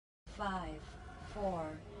5, 4,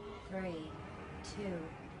 3, 2,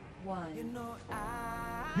 1.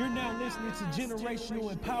 You're now listening to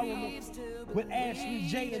Generational Empowerment with Ashley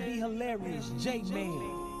J and the hilarious J-Man.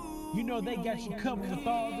 You know they got you covered with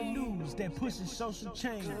all the news that pushes social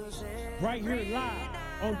change. Right here live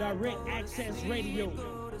on Direct Access Radio.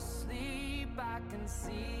 I can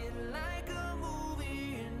see it like a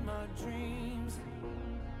movie in my dreams.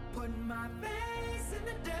 Put my face in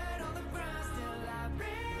the dirt on the ground. Still I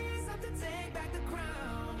raise up to take back the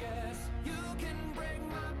crown. Yes, you can break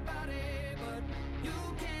my body, but you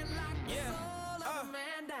can't lock the soul of a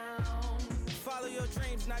man down. Follow your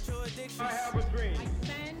dreams, not your addictions. I have a dream. I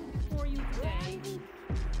stand for you today.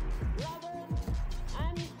 Brothers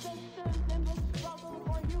and sisters in the struggle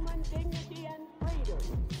for human dignity and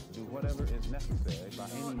freedom. Do whatever is necessary by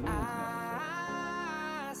any means necessary.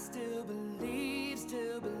 I still believe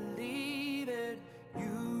it. You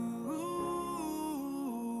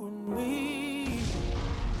and me.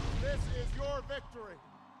 This is your victory.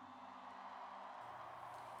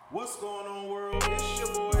 What's going on, world? It's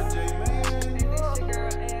your boy J-Man. And it's your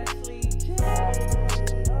girl Ashley J. How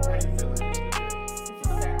you feeling? It's a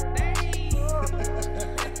Saturday.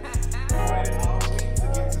 We waited all week to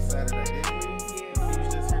get to Saturday, didn't we? Yeah. You was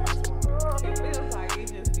just here not too long ago. It feels like it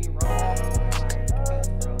just be rolling. Like,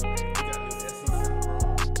 it's rolling. We got new essence in the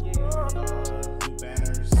room, Yeah. new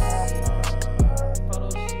banners, Photo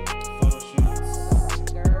shoot. photo shoots.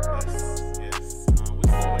 Girl. Yes. We still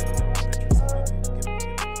waiting on that picture, so we need to get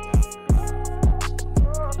it out there.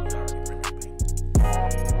 We already printed paint.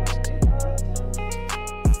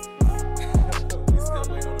 We still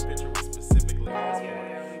waiting on the picture we specifically asked for.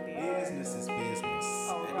 Yeah, we did. Business is business.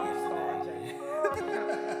 Oh, At the rock end of the star, day. J.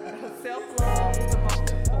 Self-love is the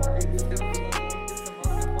most important. Self-love is the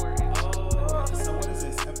most important. So what is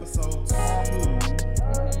this? Episode 2.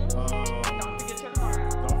 Don't forget your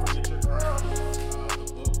crown. Don't Forget Your Crown.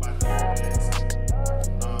 The book by Derek Jackson.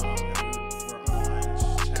 And we're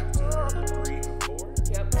on chapter 3 and 4.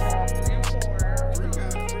 Yep, chapter 3 and 4. We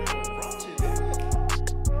got real raunchy, didn't it?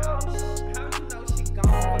 How you know she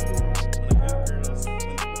gone for good? When a good girl is, what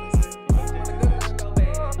did Jay-Z When a say? good girl go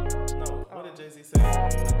bad. No, what did Jay-Z say? When a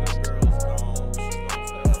good girl is gone, she's gone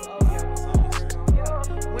forever. Oh yeah, when something's gone.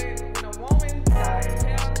 Yeah. When a woman got her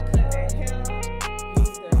hair, cut that hair,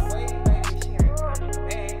 lose their weight, baby, she ain't coming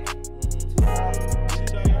back. Did you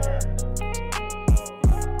dye your hair?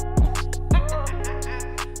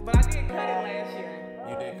 But I did cut it last year.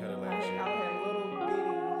 You did cut it last I year. had little bitty.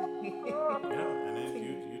 Yeah, and then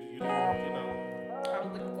you didn't, I was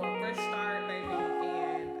looking for a fresh start, baby, and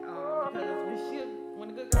because when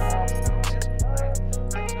a good girl comes, that's like,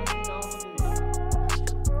 how you know she gone for good?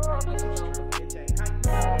 How you know she gone for good, Jay? How you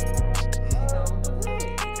know she gone for good?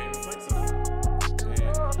 you can't replace her.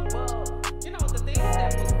 And Well, the thing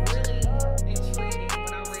that was really intriguing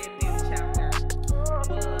when I read this chapter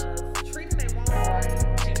was treating a woman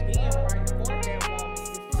right and being right for that woman is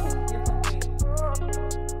two different things.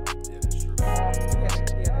 yeah, that's true. Yeah,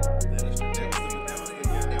 That is true. That was the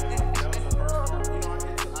first part.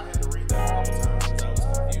 I had to read that a couple times because I was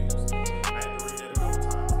confused. I had to read that a couple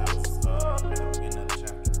times. That was at the beginning of the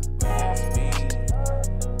chapter. But yes, being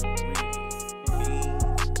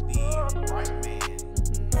the right man,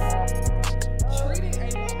 Treating a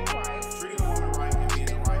woman right. treating a woman right, and being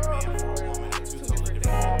the right man for a woman are two totally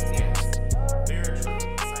different things. Yes, very true.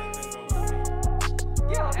 The same thing goes with me.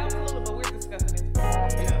 Yeah, absolutely, but we're discussing it.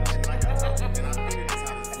 Yeah, and like I told you, and I figured that's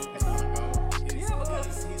how this book is gonna go. Yeah,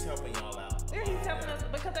 because- He's helping y'all out. Yeah, he's helping us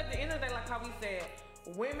because at the end of the day, like how we said,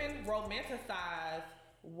 women romanticize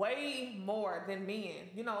way more than men.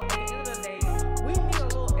 At the end of the day, we need a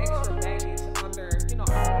little extra baggage under,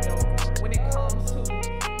 our belt when it comes to,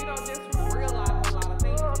 just realizing a lot of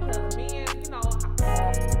things because men,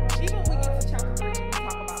 even when we get to chapter 3 when we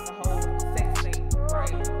talk about the whole sex thing,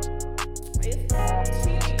 right?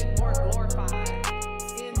 Cheating is more glorified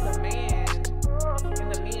in the men's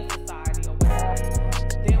society or whatever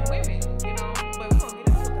than women, but we're gonna get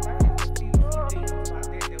into it because I had a few things about that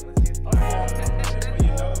was just For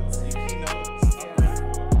your notes, your key notes. I'm ready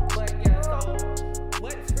for it. But yeah, so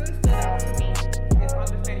what really stood out to me is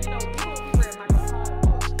understanding, even when we read Michael Tone's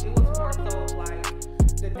book, it was more so like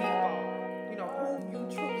the default, who you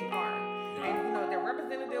truly are. And they're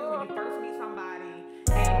representative when you first meet somebody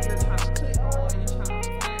and you're trying to put on, you're trying to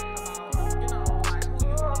plan about, like who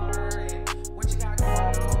you are and what you got going on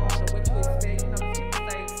or what you expect. People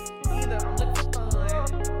say either I'm looking for fun or I'm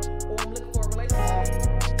looking for a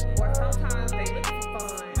relationship. Or sometimes they looking for fun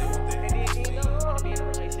They want that and then end up want to be in a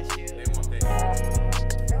relationship. They want that.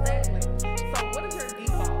 Exactly. So what is your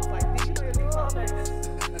default? Like, did you know your default?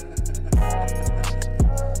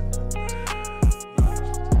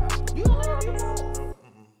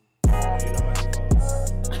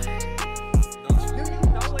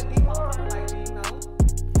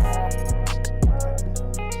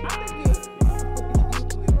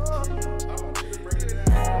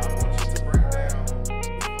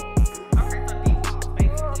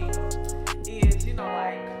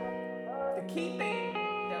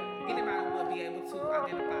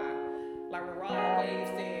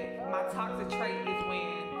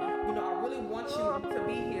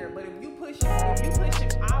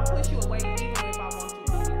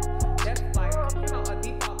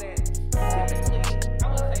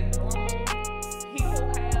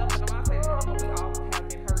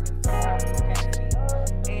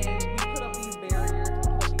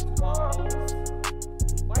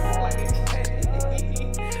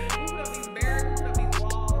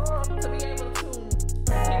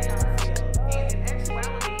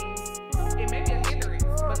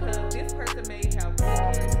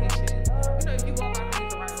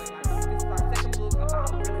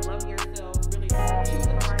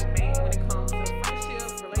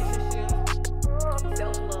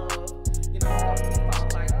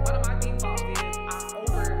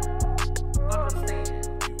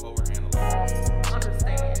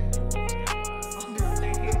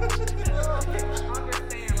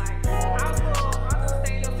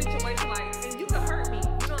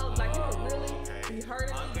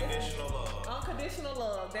 hurting me. Unconditional love. Unconditional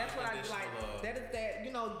love. That's what I Unconditional like. love. That is that,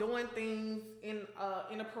 you know, doing things in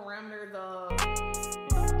the parameters of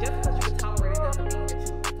just because you can tolerate it doesn't mean that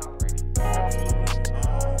you can tolerate it. Absolutely.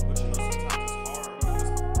 But you know, sometimes it's hard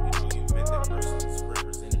because you met that person's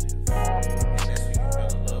representative, and that's who you fell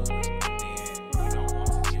in love with. And then you don't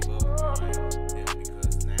want to give up on them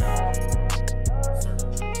because now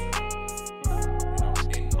certain truths are coming.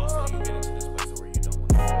 And then also you get into this place where you don't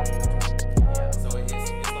want to. So it's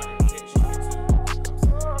like a catch-22.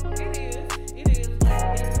 It is, but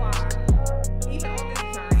that's why even on this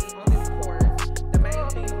journey, on this course, the main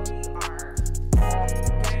thing we are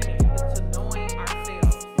gaining is to knowing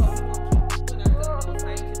ourselves. So we won't keep putting ourselves in those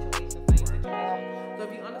same situations. So if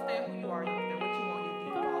you understand who you are, you understand what you want, your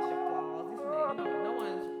defaults, your flaws, this and that, no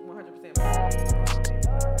one's 100% perfect.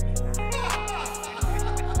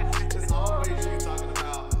 It's always you talking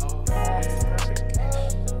about, it's perfect.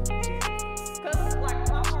 Because, like,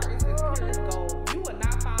 my heart is as pure as gold. You would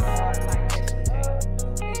not find a heart like Ashley J.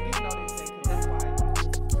 And you know this thing, because that's why you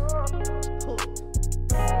hooked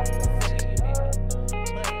the second you met me.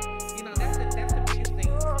 But, you know, that's the biggest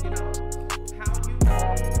thing, you know, how you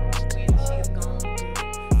know when she is gone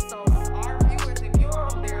good. So, our viewers, if you are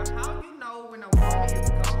on there, how you know when a woman is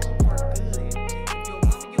gone for good? If you're a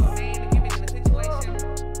woman, you're a man, and you've been in a situation,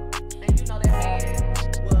 and you know that man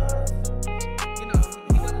was, you know,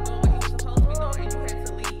 he wasn't doing what he was supposed to be doing, and you had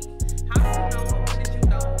to leave. How did you know, or what did you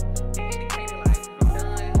know that indicated, like, I'm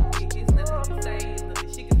done, it's nothing you can say, it's nothing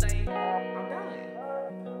she can say, I'm done.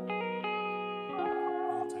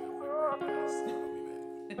 We'll take a quick break, guys.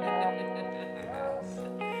 We'll be back.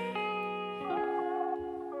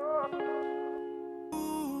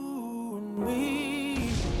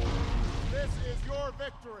 This is your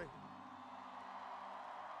victory.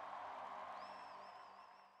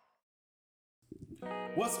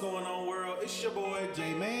 What's going on, world? It's your boy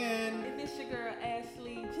J-Man. And this your girl,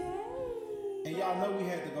 Ashley J. And y'all know we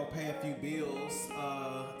had to go pay a few bills.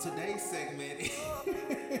 Today's segment.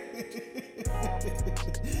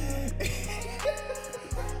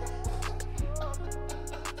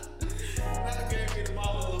 That gave me the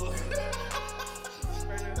mama look. Stop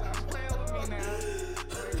playing with me now.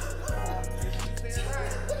 You said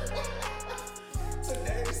right.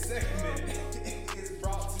 Today's segment is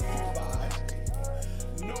brought to you by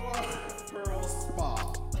Nora Pearl Spa.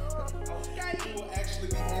 Okay. We will actually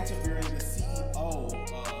be interviewing the CEO of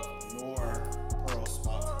Nora Pearl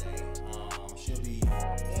Spa today. She'll be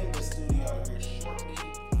in the studio here shortly.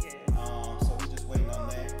 Yeah. So we're just waiting on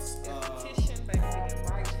that. Esthetician, baby, we did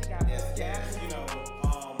right. She got Yes, the yes, gap. you know,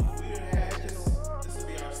 we didn't have this will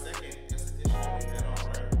be our second esthetician that we've had on,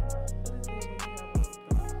 right?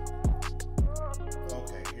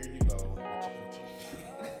 Okay, here you go with your coochie.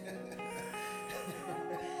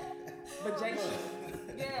 Bajation.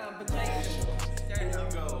 Yeah, bajation. There Here you you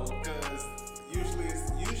go. go, because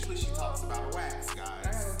usually she talks about wax, I guys.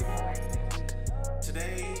 gotta go get my wax next week.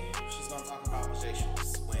 Today she's gonna talk about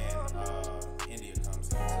vajations when India comes in,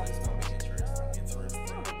 so it's gonna be interesting. I was not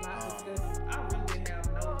discussing. I really didn't have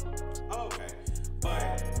no. Okay,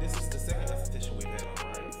 but this is the second esthetician we've had on,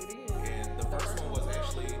 right? Yes, it is. And the first one was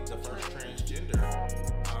actually the first transgender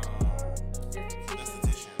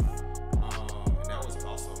esthetician. And that was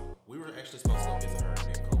awesome. We were actually supposed to go visit her and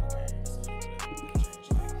then COVID came, so that changed things.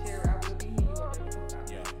 Sherry, I will be here. You are there sometime.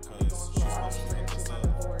 Yeah, I'm because going she's through a lot of supposed to stress hook us with my up.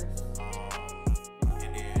 divorce.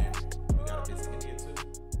 And then we got a visit India too.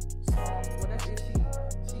 So, Well, that's if she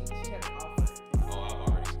had an offer. oh, I've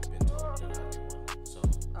already been told that I didn't want. So,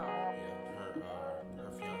 Oh. yeah, her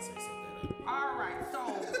fiance set that up. All right, so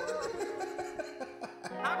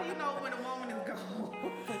how do you know when a woman is gone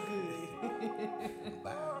for good?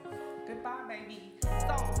 Goodbye, baby.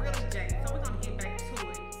 So really, Jay, so we're gonna get back to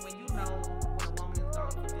it. When you know when a woman is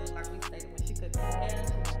gone for good, like we stated, when she cut her hair, she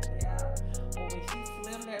got the hair, or when she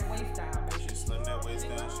slimmed that waist down, baby. She slimmed that waist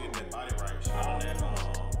down. She had that body right. She on that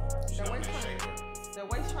she That on waist that trainer. shaper. That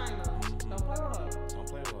waist trainer. Don't play with her. Don't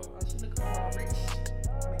play with her. Oh, she looking for a rich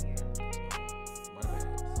man. My bad.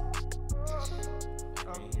 I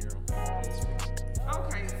can't hear him.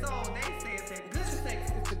 Okay, so they said that good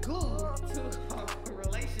sex is the glue to a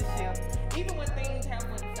relationship. Even when things have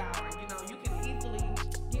went sour, you know, you can easily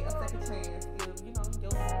get a second chance if, you know,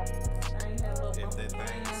 your thing had a little If bump that of thing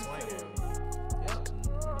pain is to swinging. it. Yep.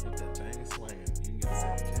 If that thing is swinging, you can get a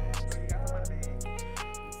second chance. So you got somebody bad.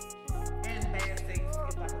 And bad sex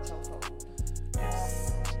is like a chokehold. Yes.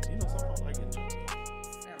 You know, some folks like getting choked.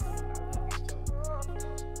 Absolutely, I love getting choked.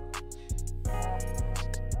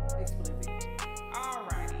 Explicit.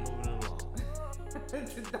 Alrighty. Moving it along.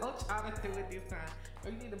 Don't try to do it this time. Or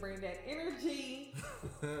you need to bring that energy.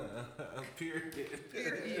 Period.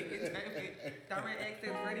 Direct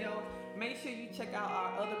Access Radio. Make sure you check out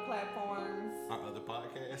our other platforms. Our other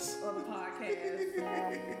podcasts.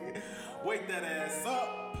 Wake that ass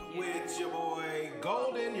up with your boy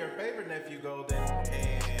Golden, your favorite nephew Golden,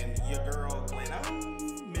 and your girl Glenna,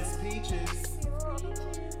 Miss Peaches.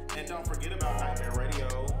 And don't forget about Nightmare Radio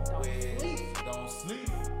Don't Sleep.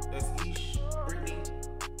 That's Ish, Brittany,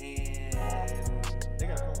 and they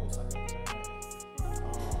got a co-host. I can't think of her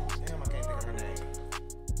name. Damn, I can't think of her name.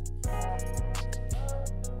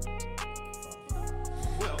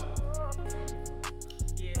 Well,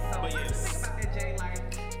 yeah. So but what do you yes. think about that, Jay?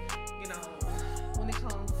 Like, you know, when it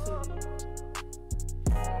comes to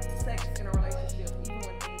sex in a relationship, even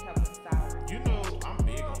when things have been sour. You know, I'm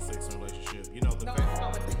big on sex in a relationship. You know, the No, fact I'm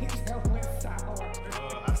talking about things that went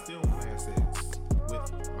sour. I still want to have sex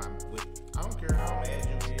with I don't care how mad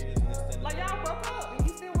you is and this thing. Like y'all broke up and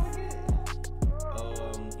you still want to get it.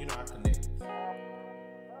 You know, I connect.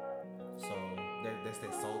 So that's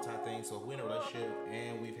that soul type thing. So if we're in a relationship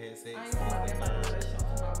and we've had sex. I ain't talking about that about the relationship.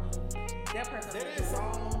 I'm talking about that person That that is- is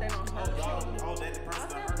wrong. They don't hurt you. That person I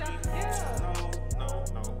that said hurt me. that, yeah. No,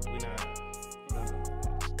 we not.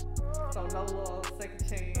 So no love, second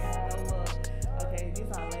chance, no love. Okay, these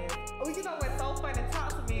are last. Oh, you know what's so funny? Talk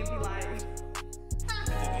to me and be like, Just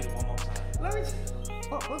get it one more time. let me just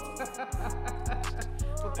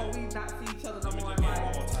before we not see each other no Let me more. just get it one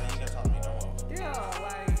Like, more time. You gotta talk to me no more. yeah,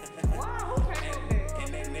 like, wow, who came up with that? And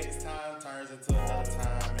that next time turns into another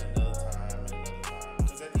time and another time and another time.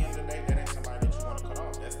 Because at the end of the day, that ain't somebody that you want to cut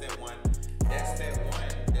off. That's that one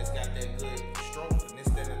that's got that good stroke. And this,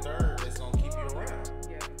 that, and the third that's going to keep you around.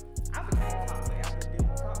 Yeah, I became toxic after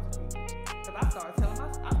didn't talk to people. Because I started saying that.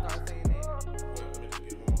 Wait, let me just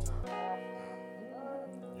get it one more time. I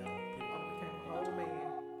Young people. became a whole man.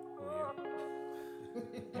 Oh,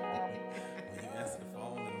 yeah. When you answer the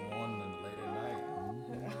phone in the morning and late at night.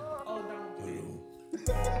 Oh, don't do it.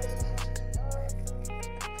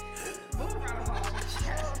 Moving right along.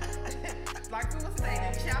 Like we were saying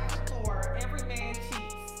in chapter 4, every man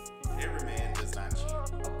cheats. Every man does not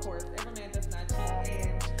cheat. Of course, every man does not cheat.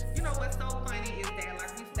 And you know what's so funny is that,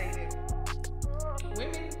 like we stated,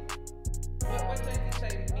 women, what did you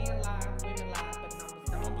say? Men lie, women lie,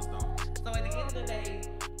 but numbers don't. So at the end of the day,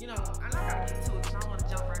 you know, I'm not gonna get to it because I don't want to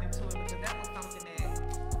jump right into it because that was something that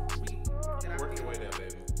I Work feel your way there,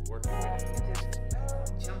 baby. Work your way there. it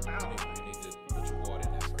just jump out. You need to put your water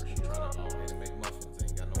in there first. You're trying to go ahead and make muffins.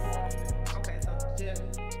 Ain't got no water in there. Okay, so just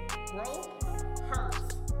growth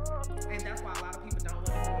hurts, and that's why a lot of people don't want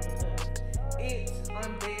to do it because it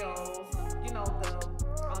unveils, you know, the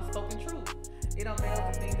unspoken truth. It unveils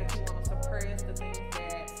the things that you want to suppress, the things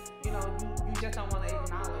that, you know, you just don't want to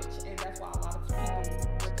acknowledge, and that's why a lot of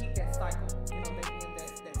people repeat that cycle. You know, they get in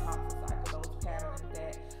that toxic cycle, those patterns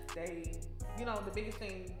that they, you know, the biggest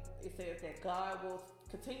thing it says that God will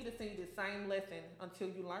continue to send you the same lesson until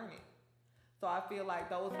you learn it. So I feel like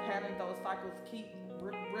those patterns, those cycles keep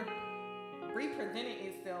representing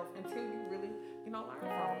itself until you really, you know, learn from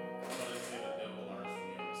it. So they say the devil learns from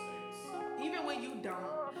your mistakes. Even when you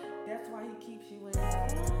don't, that's why he keeps you in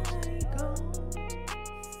cycle.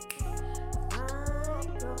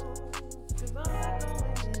 Cause I'm not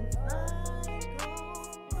going in cycles.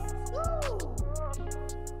 Woo!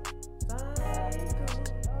 Cycles.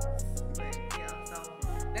 But yeah, so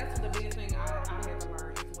that's the biggest thing I had to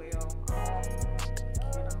learn as well.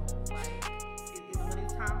 You know, like when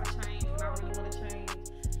it's time to change, when I really want to change,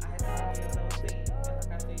 I had to unveil those things. And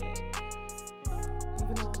like I said,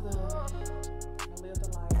 even though I lived a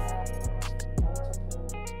life,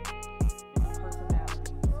 multiple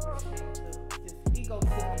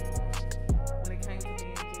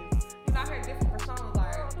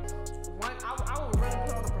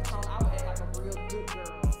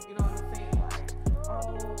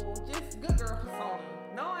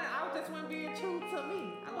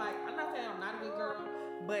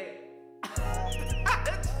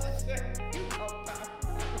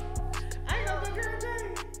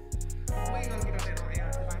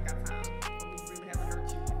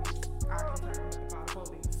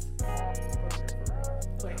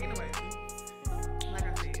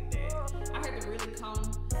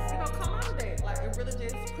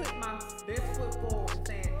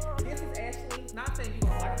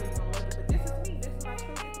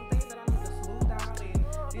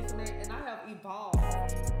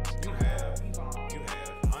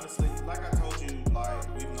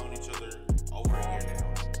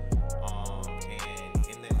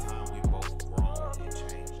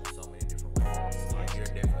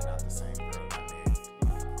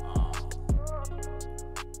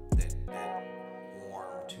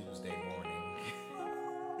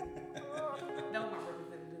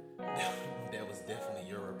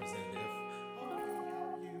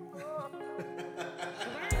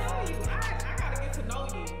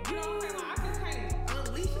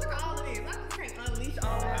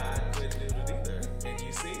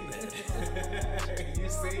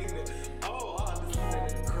seen it. Oh, this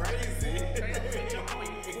nigga crazy.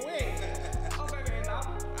 Quick. Oh, baby, and I'm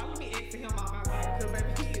gonna be Xing him out my life because,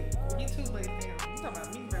 baby, he too late down. You talking about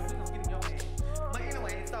me, baby, we gonna get in your ass. But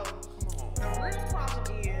anyway, so the real problem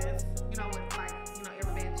is, you know, with like, you know,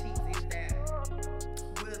 every man cheats is that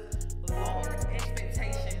with lower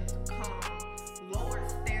expectations come lower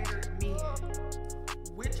standard men,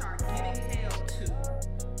 which are getting held to,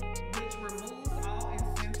 which removes all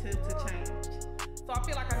incentive to change. So I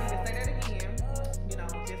feel like I need to say that again, you know,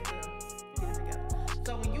 just to get it together.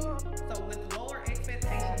 So with lower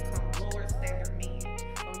expectations come lower standard men.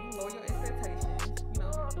 So when you lower your expectations, you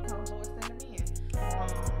know, become lower standard men,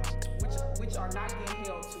 which are not getting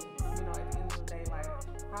held to, you know, at the end of the day, like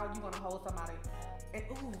how you gonna hold somebody and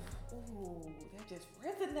ooh, that just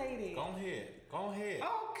resonated. Go ahead. Okay.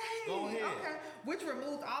 Which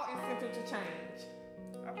removes all incentive to change.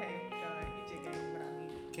 Okay, you just gave me what I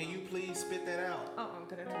needed. Can you please spit that out?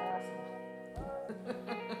 Cause that's too personal.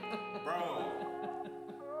 Bro,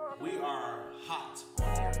 we are hot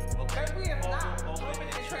on here. Okay. Baby, we are not Open open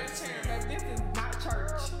and transparent. Baby, this is not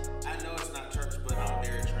church. I know it's not church, but I'm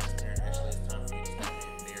very transparent. Actually, it's time for you to start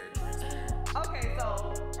being very transparent. Okay, so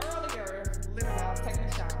earlier, literally, I was taking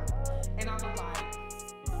a shower, and I was like,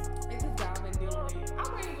 it's this guy I've been dealing with. I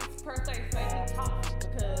wouldn't even per se say he toxic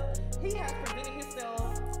because he has presented himself,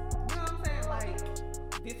 you know what I'm saying? Like,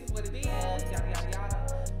 this is what it is, yada, yada, yada.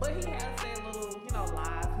 But he has said little, you know,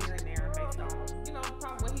 lies here and there based on, you know,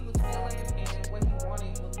 probably what he was feeling and what he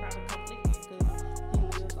wanted was probably conflicting because he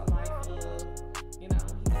lives a life of, you know,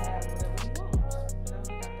 he can have whatever he wants. You know,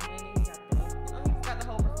 he got the money, he got the, you know, he's got the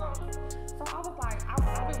whole persona. So I was like,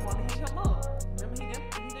 I've been wanting to hit him up. Remember, he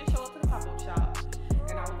didn't show up to the pop-up shop.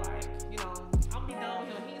 And I was like, you know, I'm be done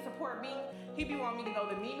with him. He didn't support me. He be wanting me to go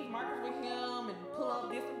to Neiman's Market with him and pull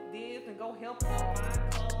up this and go help him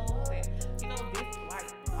find clothes and, you know, this, like,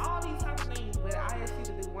 all these type of things. But I asked you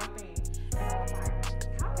to do one thing. And I was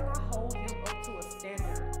like, how can I hold him up to a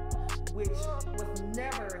standard which was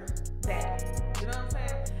never that? You know what I'm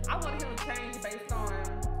saying? I wanted him to change based on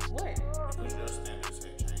what? Because your standards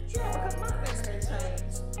had changed. Yeah, because my standards had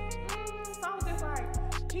changed. So I was just like,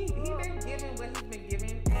 he been giving what he's been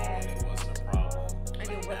giving, And it wasn't a problem. and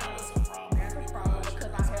it was Now it's a problem. That's a problem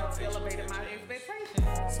because I have elevated my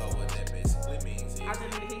expectations. So what that basically means is I just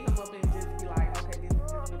need to hit him up and just be like, okay, this is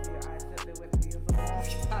what it is. I accepted what it is.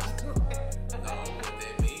 no, what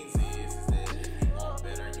that means is that if you want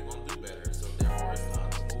better, you're gonna do better. So therefore it's time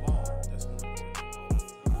to move on. That's not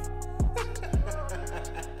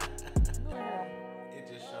important. It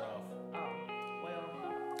just shut off. Oh, well.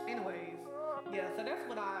 Anyways, yeah. So that's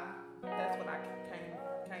what I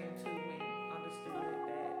came to and understood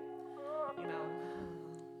that, you know,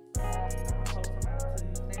 hold somebody to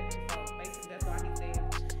his standards. So basically, that's why he said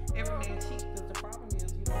every man cheats. Because the problem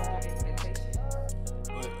is you lower your expectations.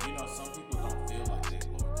 But you know, some people don't feel like they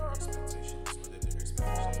lowered their expectations or that their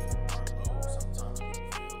expectations are low. Sometimes people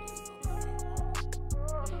feel as though they're being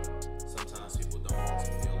humble. Sometimes people don't want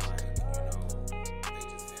to feel like, you know, they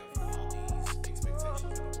just have all these expectations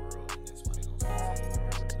in the world, and that's why they don't stay single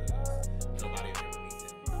forever because nobody will ever meet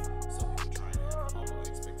them. So people try and have humble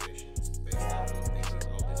expectations based off of thinking,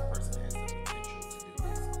 oh, this person has the potential to do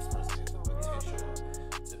this, this person has the potential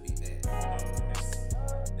to be that. You know, and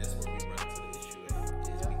that's where we run into the issue at,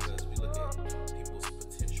 is because we look at people's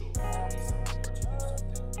potential to be something or to do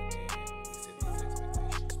something, and we set these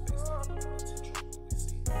expectations based off of the potential of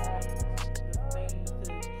what we see.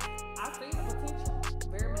 I seen the potential,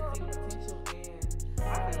 very much seen the potential, and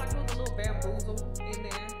I feel like it was a little bamboozle in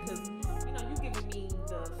there because, you know, you giving me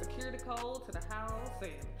the security code to the house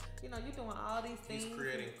and, you know, you doing all these things. He's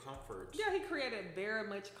creating comfort. Yeah, he created very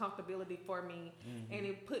much comfortability for me, and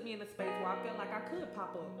it put me in a space where I felt like I could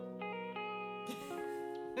pop up.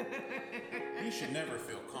 You should never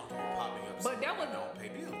feel comfortable popping up. But that somewhere was- don't pay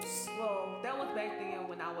bills. Well, that was back then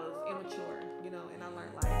when I was immature, you know, and I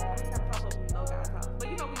learned like I ain't gotta pop up with no guy's house. But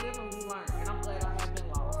you know, we live and we learn, and I'm glad I have been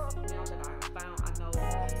lost. Now that I found, I know,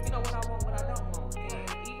 you know, what I want, what I don't want,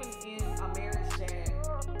 and even in a marriage that,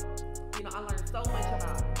 you know, I learned so much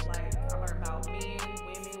about. Like I learned about men,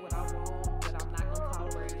 women, what I want, what I'm not gonna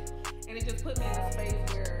tolerate, and it just put me in a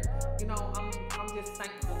space where, you know, I'm just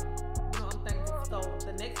thankful. You know, I'm thankful. So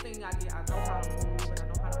the next thing I get, I know how to move, and I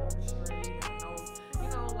know how to orchestrate, and I know, you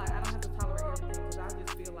know, like I don't have to tolerate everything because I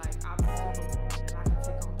just feel like I'm superwoman and I can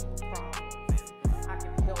take on people's problems and I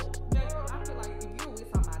can help. You know, I feel like if you're with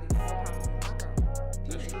somebody, then no problem is my girl.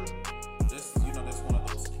 That's Period. true. That's one of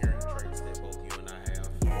those caring traits that both you and I have.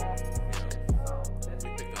 Yeah. So that's We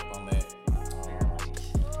pick up on that. very much.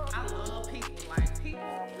 I love people, like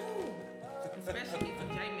people, ooh, especially me for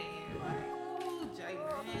J-Man. Like, ooh,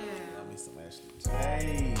 J-Man.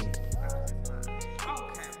 Hey.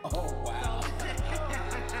 Okay. Oh wow.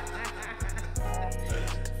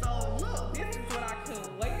 So look, this is what I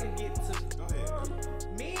couldn't wait to get to. Go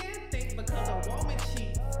ahead. Men think because a woman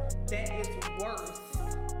cheats, that is worse,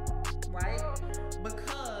 right?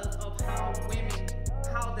 Because of how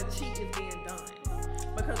the cheat is being done.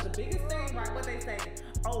 Because the biggest thing, right, what they say,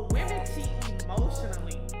 oh, women cheat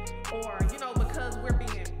emotionally, or, you know, because we're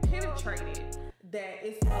being penetrated, that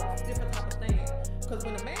it's a different type of thing. Because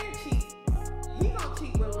when a man cheats, he gonna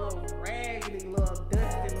cheat with a little raggedy, little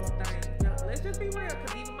dusty little thing. Now, let's just be real,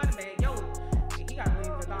 because even Moneybag, yo, he got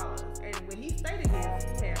millions of dollars. And when he stated this,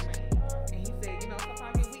 he had money. And he said, you know, sometimes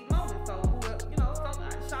I get weak moments. So, you know,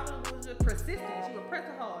 Charlotte was just persistent. She was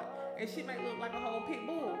pressing hard. And she may look like a whole pit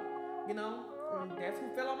bull, you know? And that's who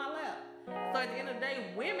fell on my lap. So at the end of the day,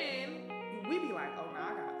 women, we be like, oh, now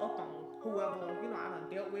I got up on whoever, you know, I done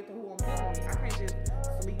dealt with or who I'm dealing with. I can't just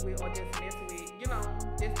sleep with or just mess with, you know,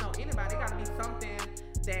 just know anybody. It gotta be something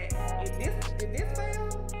that if this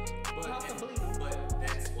fails, But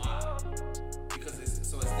that's why. Because it's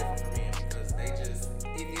different for men because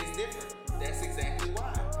it is different. That's exactly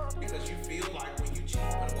why. Because you feel like when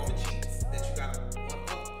a woman cheats, that you gotta one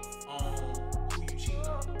up on who you cheating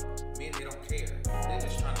on. Men, they don't care. They're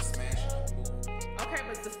just trying to smash and move. okay,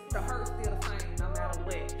 but the hurt's still the same no matter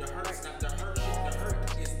what. The hurt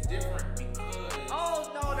is different because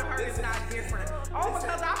Oh no, the hurt is not different. Oh,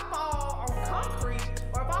 because I fall on concrete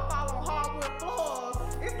or if I fall on hardwood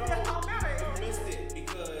floors, it still don't matter. You missed it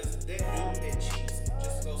because that dude that cheats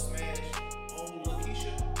just to go smash old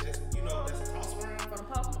Lakeisha, that's a toss around For the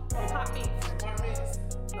pop meat. apartments.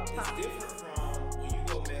 No, It's pop. different from when you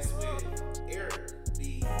go mess with Eric,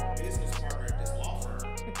 the business partner at this law firm.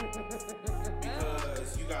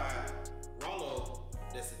 Because you got Rollo,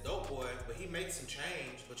 that's a dope boy, but he makes some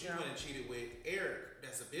change, but you went and cheated with Eric,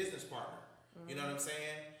 that's a business partner. You know what I'm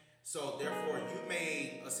saying? So therefore you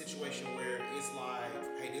made a situation where it's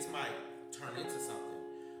like, hey, this might turn into something.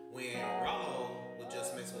 When Rollo would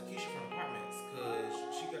just mess with Keisha from apartments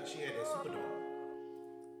because she had that Superdome.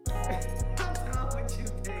 I'm done with you,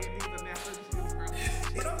 babe. These analogies, bro.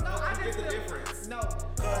 But no, I You just get the feel- difference. No,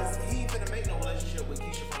 Because he finna make no relationship with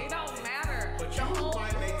Keisha from it don't apartments. matter. But The you whole-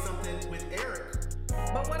 might make something with Eric.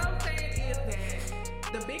 But what I'm saying is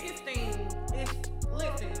that the biggest thing is,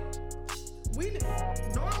 listen, we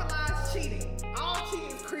normalize cheating. All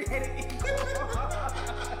cheating is created equal.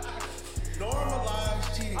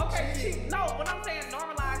 Normalize cheating. Okay, no, what I'm saying,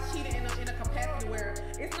 normalize cheating in a capacity where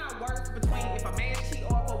it's not worse between if a man cheat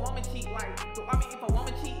or if a woman cheat. If a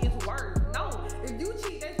woman cheat, it's worse. No, if you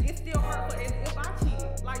cheat, it's still hurtful as if I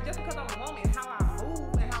cheated. Like, just because I'm a woman, how I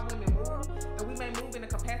move and how women move, and we may move in a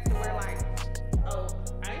capacity where, like, oh,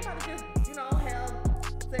 I ain't about to just, have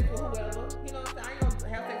sex with whoever. You know what I'm saying? I ain't gonna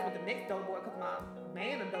have sex with the next dope boy because my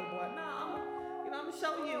man a dope boy. No, I'm gonna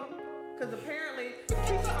show you. Because apparently,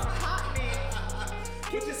 Keisha on a hot man.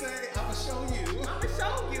 What you say? I'ma show you. I'ma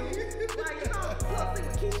show you. Like, look, see,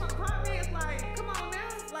 with Keisha on a hot man, it's like, come on now.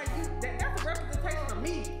 Like, that's a representation of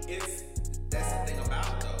me. That's the thing about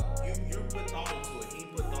it though. You put thought into it. He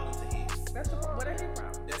put thought into his. That's what is his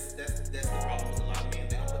problem? That's the problem with a lot of men.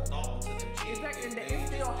 They don't put thought into them cheating. Exactly, and it's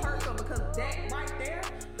still hurtful because that right there,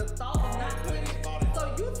 the thought of not putting it.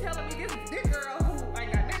 So you telling me this girl who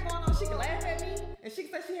ain't got nothing going on, she can laugh at me and she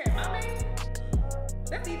can say she had my man?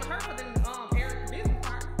 That's even hurtful than Eric's business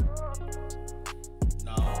partner.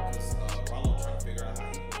 No, because Rollo trying to figure out how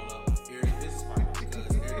he can one up Eric's business partner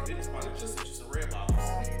because Eric's business partner just sent you some red bottles.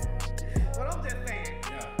 But I'm just saying,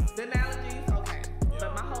 Yeah. the analogies, okay. Yeah.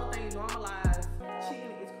 But my whole thing, normalized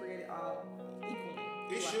cheating is created all equally.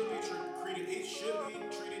 It Like, should be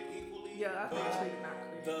treated equally. Yeah, I think but treated not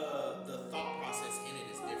created. the thought process in it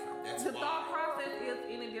is different. That's The why. thought process is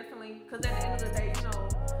in it differently because at the end of the day,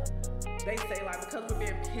 they say like because we're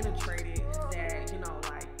being penetrated that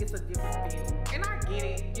like it's a different feel, and I get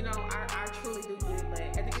it. I truly do get it, but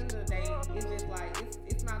at the end of the day, it's just like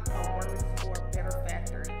it's not a worse or better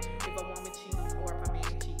factor if a woman cheats or if a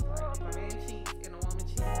man cheats. Like if a man cheats and a woman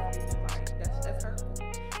cheats, it's just like that's hurtful.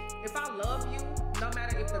 If I love you, no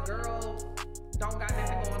matter if the girl don't got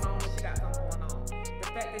nothing going on or she got something going on, the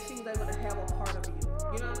fact that she was able to have a part of you,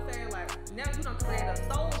 you know what I'm saying? Like now you done create a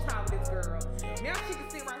soul tie with this girl. Now she can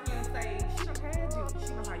sit right here and say she done had you.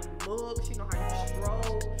 She know how you look. She know how you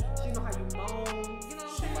stroll. She know how you moan. You know what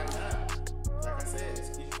I'm She saying? might not. Like I said, it's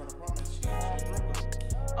Keisha from the promise. She broke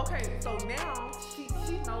up. Okay, so now she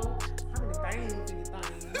know how many veins in your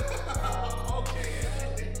thing.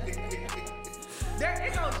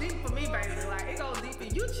 It goes deep for me, baby. Like it goes deep.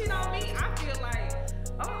 If you cheat on me, I feel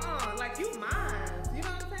like, like you mine. You know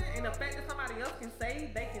what I'm saying? And the fact that somebody else can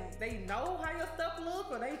say they know how your stuff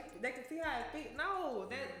look or they can see how it fit. No,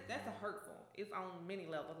 that's a hurtful. It's on many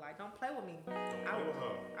levels. Like, don't play with me.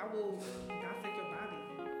 I will dissect your body.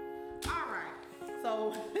 All right.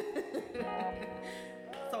 So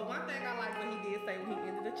so one thing I like what he did say when he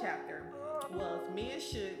ended the chapter was men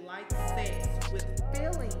should like sex with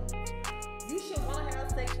feelings. You should want to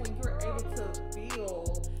have sex when you're able to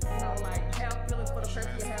feel, like have feelings for the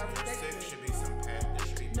person you have sex with. There should be some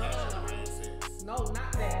passion behind sex. No,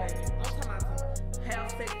 not that, baby. I'm talking about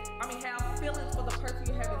have feelings for the person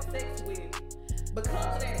you're having sex with. Because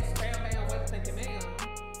of that, bam, wait thinking, man.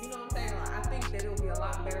 You know what I'm saying? Like, I think that it would be a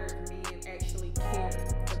lot better if men actually cared.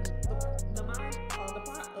 The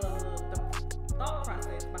thought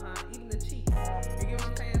process behind even the cheat. You get what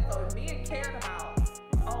I'm saying? So if men cared about,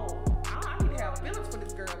 I need to have feelings for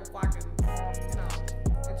this girl before I can,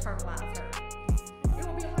 internalize her. It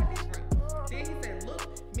will be a lot different. Then he said,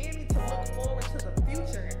 men need to look forward to the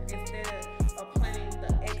future instead of planning the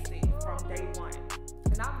exit from day one.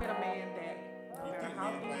 And I met a man that, no matter how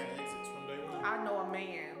plan exits from day one? I know a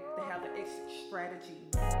man that has an exit strategy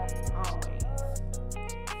always.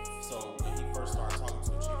 So when he first started talking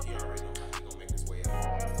to a chick, he already know how he gonna make his way out.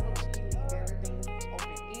 Absolutely, he leaves everything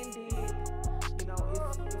open-ended.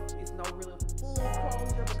 It's no real full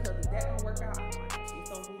closure because if that don't work out, I'm like,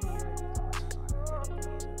 it's over here. It don't work out.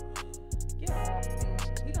 Yeah,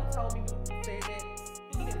 and he done told me, said that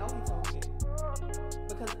he didn't know he told me that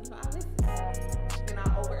because I listen and I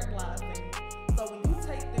overanalyze things. So when you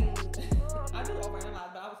take things, I do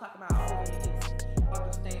overanalyze, but I was talking about I overly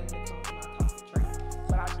understand when it comes to my toxic traits.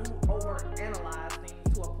 But I do overanalyze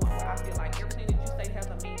things to a point where I feel like everything that you say has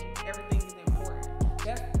a meaning. Everything is important.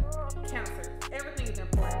 That's cancer. Everything is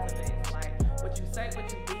important to this. Like what you say,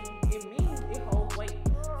 what you do, it means it holds weight.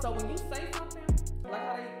 So when you say something, like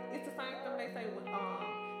how it's the same thing they say with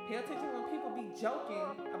pay attention when people be joking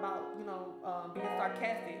about being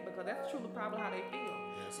sarcastic because that's truly probably how they feel.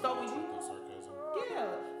 So when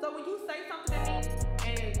you say something to me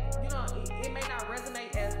and it may not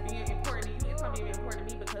resonate as being important to you, it's not even important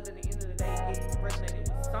to me because at the end of the day it resonated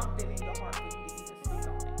with something in your heart for you to even speak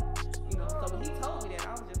on it. So when he told me that, I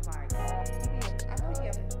was just like, I know he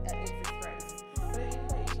has an exit strategy, but at the end of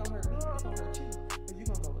the day, it's gonna hurt me, it's gonna hurt you, because you're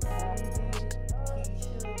gonna go with Susie,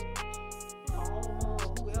 Keisha, Alma,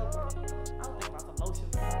 whoever. I was thinking about some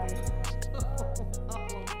lotions out there.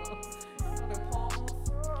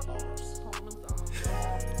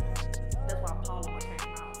 That's why Palmer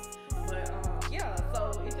came out. But so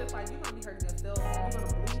it's just like you're gonna be hurting yourself. You're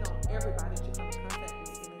gonna bleed on everybody that you come in contact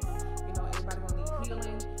with, and everybody gonna need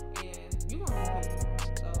healing, and you gonna need healing.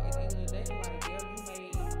 So at the end of the day, like you may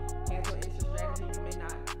have your exit strategy, you may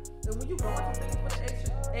not. And when you go into things for the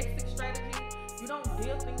exit strategy, you don't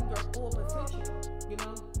give things your full potential. You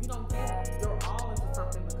don't give your all into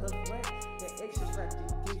something because what that exit strategy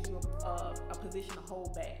gives you a position to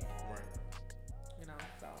hold back. Right.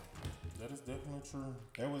 So. That is definitely true.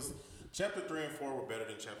 That was chapter 3 and 4 were better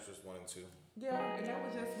than chapters 1 and 2. Yeah, and that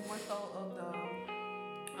was just more so of the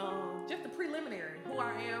just the preliminary, who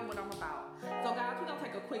I am, what I'm about. So guys, we're gonna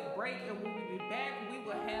take a quick break, and when we be back, we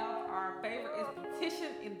will have our favorite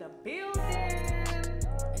esthetician in the building.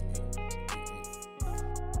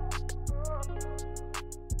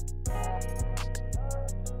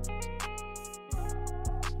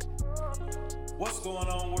 What's going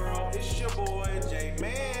on, world? It's your boy,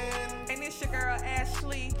 J-Man. And it's your girl,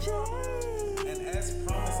 Ashley J. And as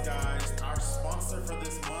promised, guys, our sponsor for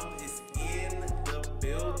this month is in the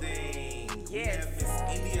building. Yes. We have Miss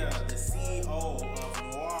India, the CEO of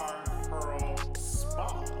Noir Pearl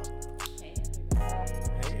Spa. Hey,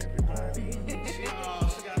 Hey, everybody. She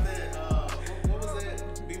got that, what was it?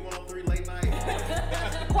 B103 late night?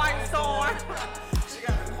 Quiet Storm. She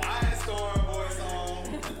got the Quiet Storm voice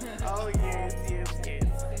on. Oh, yes.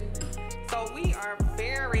 So we are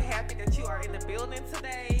very happy that you are in the building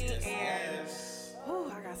today. Yes.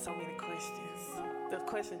 I got so many questions. The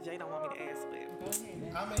questions Jay don't want me to ask, but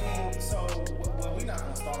I mean, so, well, we're not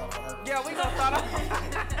going to start off with her. yeah, we gonna start off.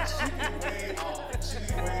 She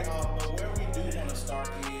be way off. But where we do want to start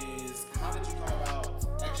is, how did you come about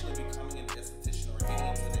actually becoming an esthetician or getting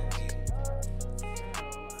into that field?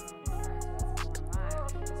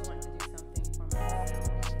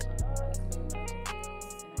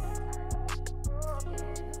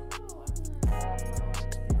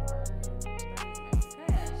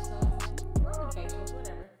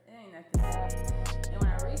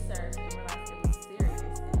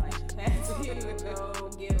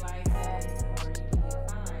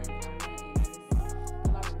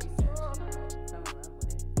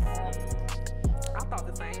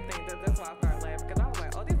 Same thing.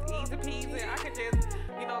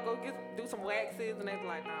 go do some waxes, and they be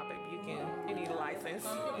like, nah, baby, you need a license.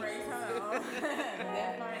 Some braids, hold on.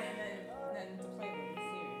 That fine ain't nothing to play with. It's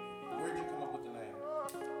serious. Where'd you come up with the name?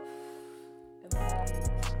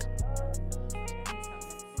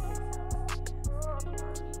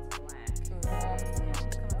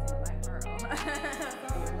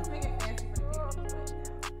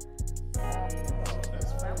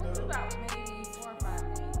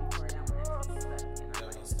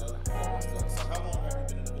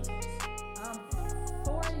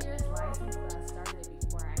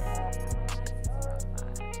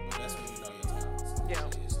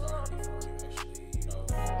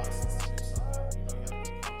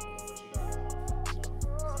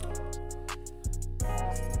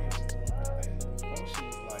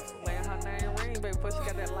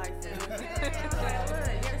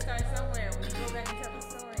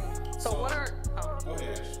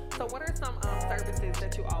 So what are some services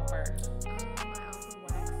that you offer? I offer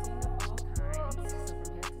waxing of all kinds, so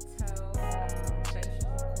from head to toe,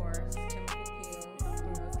 facial, of course, chemical peels, it's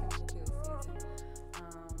chemical peel season.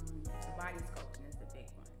 Body sculpting is the big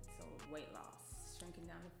one, so weight loss, shrinking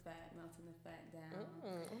down the fat, melting the fat down.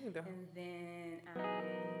 And then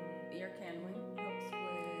ear candling helps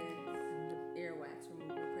with earwax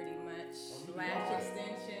removal pretty much, lash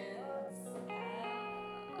extensions,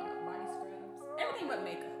 body scrubs, everything but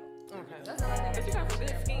makeup. Okay. That's the only thing. But you got some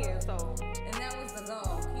good skin, so. And that was the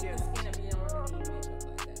goal. Keep the skin up. You don't really need makeup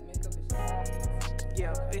like that. Makeup is just.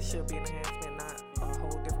 Yeah, it should be an enhancement, not a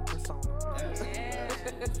whole different persona. Yeah.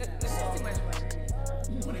 That's too much work.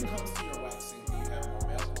 When it comes to your waxing, do you have more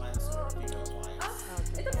male clients or female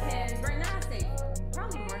clients? It depends. Right now, I say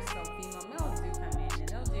probably more so female. Males do come in and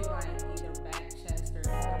they'll do like either back, chest, or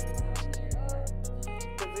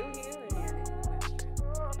Brazilian area.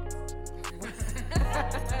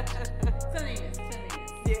 Brazilian?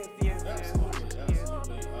 Yes. Absolutely.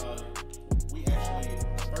 We actually,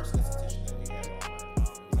 the first esthetician that we had on, it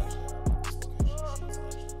was actually our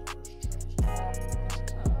location. She's actually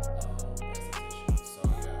the first esthetician. So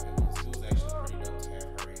yeah, it was actually pretty dope to have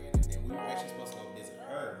her in. And then we were actually supposed to go visit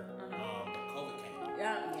her, but COVID came.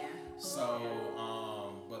 Yeah. So,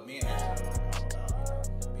 but me and Ashley are like all about,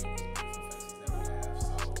 being these beautiful faces that we have.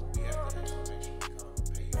 So we have to actually make sure we come and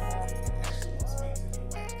pay you a visit. And Ashley wants me to be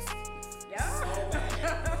waxed.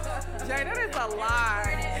 Jay, that is a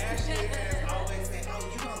lie. Ashley has always said, "Oh,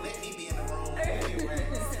 you gonna let me be in the room with you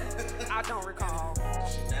waxed?" I don't recall. Now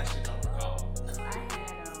she don't recall. I had a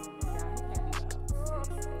guy, he had me about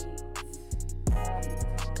 6'8", tall, ginger, and he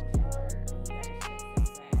got his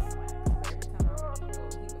chest and back waxed. But every time I would pull,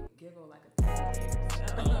 he would giggle like a teddy bear.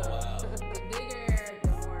 So, the bigger,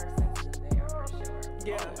 the more sensitive they are for sure.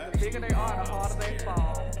 Yeah, the bigger they are, the harder they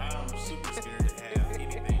fall. I'm super scared to have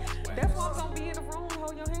anything waxed. That's why I'm gonna be in the room,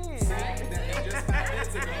 hold your hand.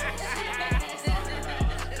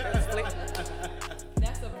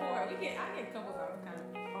 That's support. I get couples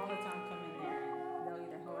all the time come in there and they'll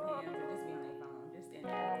either hold hands or just be on their phone,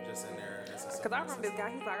 just in there. Cause I remember this guy,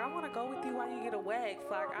 he's like, I want to go with you while you get a wax.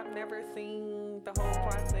 Like, I've never seen the whole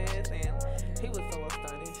process, and he was so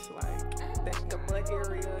astonished. Like, the butt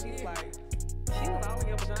area, he's like, she was all in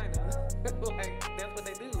your vagina. Like, that's what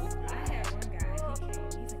they do. I had one guy, he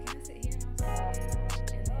came, he's like, can I sit here? And I was like, yeah. And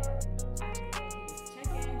then I didn't know he was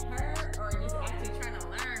checking her or just actually trying to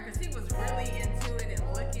learn, because he was really into it and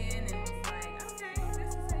looking and was like, okay,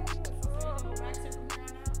 this is how you do it. So you're going to wax it from here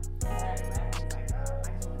on out? He started laughing, he's like,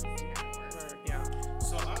 I just want to see how it works. Yeah.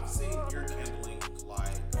 So I've seen ear kindling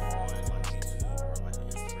like on like YouTube or like an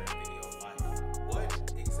Instagram video. Like, what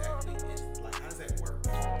exactly is like? How does that work? So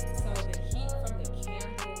the heat from the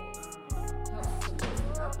candle helps to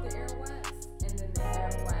loosen up the earwax, and then the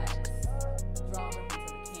earwax draws up into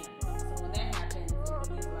the candle. So when that happens, it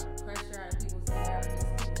relieves a lot of pressure out of people's ear. There's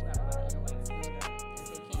people who have a lot of earwax buildup and they can't keep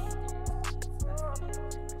their ears clean. So that's how that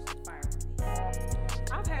pretty much the fire from the ear.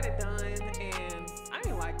 I've had it done, and I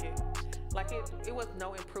didn't like it. Like, it was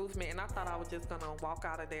no improvement, and I thought I was just gonna walk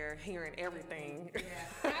out of there hearing everything. Yeah.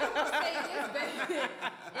 I would say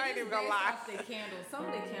I ain't even gonna lie. off the candles. Some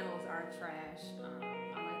of the candles are trash. I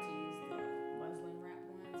like to use the muslin wrap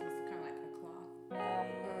ones. It's kind of like a cloth. A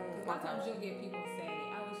lot of times you'll get people say,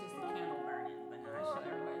 "Oh, it's just a candle burning," but no, I show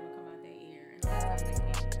everybody will come out their ear, and a lot of times they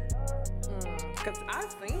can't hear. Cause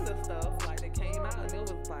I've seen the stuff like that came out, and it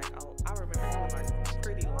was like, oh, I remember it was like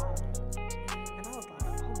pretty long, and I was like,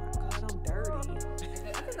 oh my god, I'm dirty.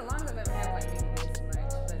 I think the longest I've ever had like maybe this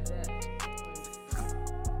much, but that was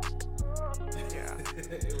Yeah.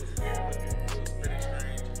 It was weird looking. It was pretty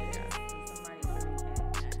strange. somebody really had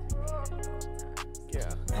actually made it all the time. Yeah.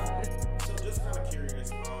 So just kind of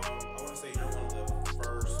curious. I want to say you're one of the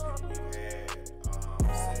first people we've had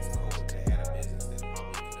since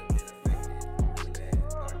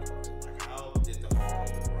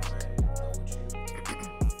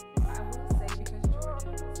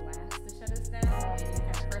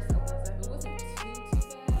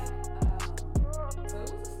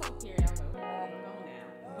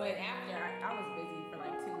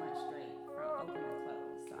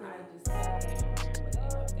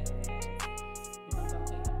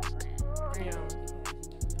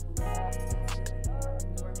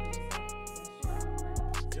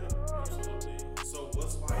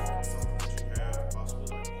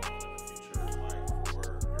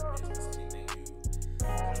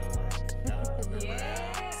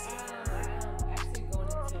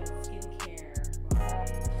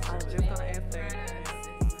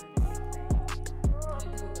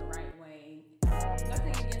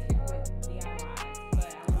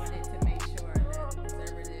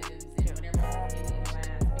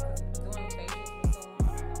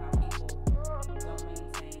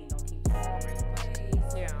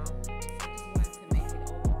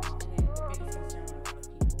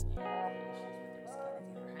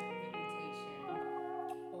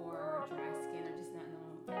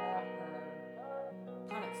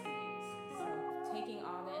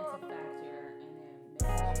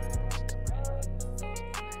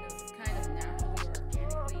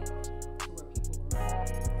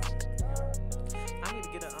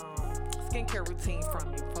skincare routine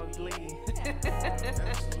from you before you leave.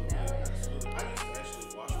 Absolutely. I used to actually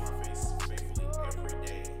wash my face faithfully every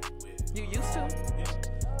day with. You used to? Yeah.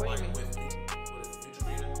 What do you like mean? With what is it,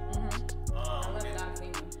 Neutrogena? I love it on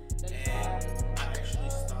female. And I actually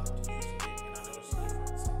stopped using it, and I noticed a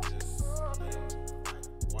difference in just letting like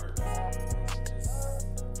water just out of my face,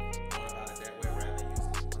 and just going about it that way rather than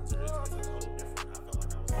using the cleanser. It's a total different. I felt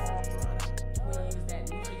like I was always dried out. We use that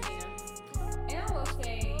Neutrogena. And I will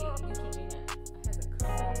say Neutrogena has a couple of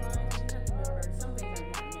lines. You have to remember some things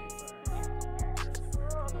are not meant for African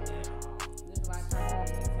Americans. There's a lot of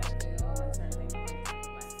times when they take pill and certain things are meant for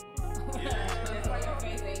black people. That's why your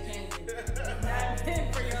face ain't changing. It's not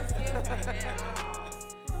meant for your skin type at all.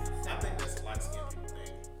 I think that's a light skinned people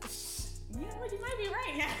thing. You know what? You might be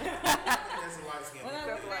right. That's a light skinned Well, people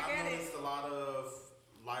look thing. back I've at it. noticed a lot of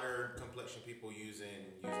lighter complexion people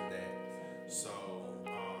using that. So,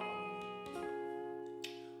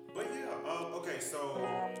 but yeah, okay, so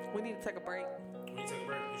We need to take a break. we need to take a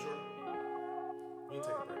break. You sure? We need to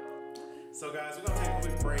take a break. So, guys, we're gonna take a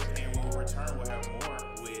quick break, and when we return, we'll have more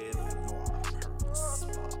with Noir Pearl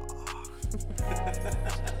Spa. Start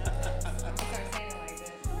saying it like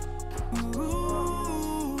that.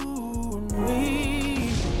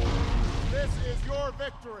 This is your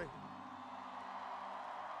victory.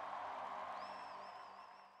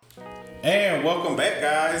 And welcome back,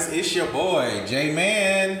 guys. It's your boy,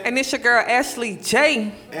 J-Man. And it's your girl, Ashley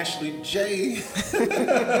J. Ashley J.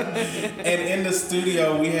 And in the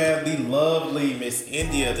studio, we have the lovely Miss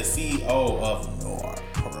India, the CEO of Noir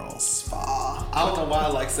Pearl Spa. I don't know why I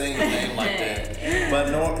like saying the name like that,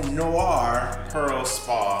 but Noir Pearl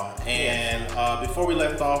Spa. And before we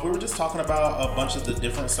left off, we were just talking about a bunch of the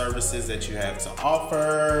different services that you have to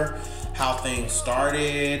offer, how things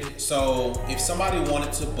started. So if somebody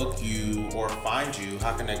wanted to book you or find you,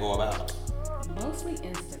 how can they go about it? Mostly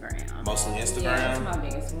Instagram. Mostly Instagram? Yeah, that's my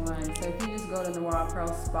biggest one. So if you just go to Noir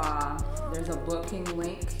Pearl Spa, there's a booking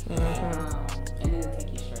link, and it'll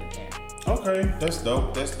take you straight there. Okay, that's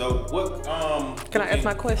dope. That's dope. What Can I ask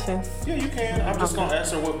my questions? Yeah, you can. I'm just gonna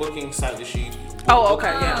ask her what booking site does she. Oh,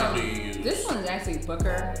 okay, yeah. Do you use? This one is actually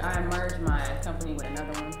Booker. I merged my company with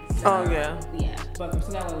another one. So, Oh, yeah. Yeah, Booker.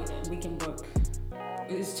 So that way we can book.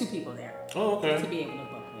 There's 2 people there Oh, to okay. be able to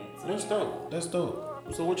book with. So. That's dope. That's dope.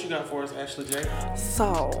 So what you got for us, Ashley J?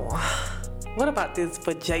 So, what about this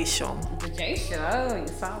vajacial? Vajacial. Oh, you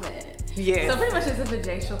saw that. Yeah. So pretty much it's a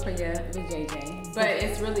vajacial for your vajayjay, but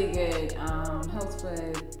it's really good. Helps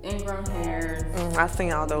with ingrown hairs. I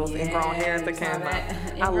seen all those ingrown hairs that you saw came out. that.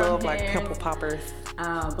 I Ingrown love like hairs, pimple poppers.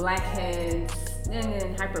 blackheads, and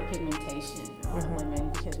then hyperpigmentation on women,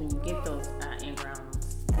 because when you get those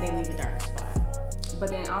ingrowns, they leave a dark spot. But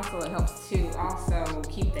then also it helps to also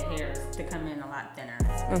keep the hairs to come in a lot thinner.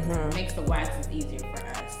 It makes the waxes easier for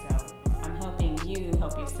us. So I'm helping you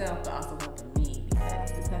help yourself, but also helping me,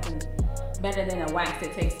 because it's nothing better than a wax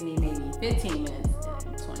that takes me maybe 15 minutes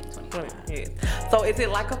than 20, 25. Yeah. So is it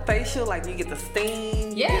like a facial? Like you get the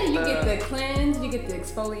steam? Yeah, you get the cleanse, you get the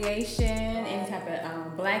exfoliation, any type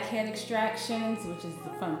of blackhead extractions, which is the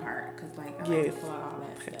fun part, because like I like to pull out all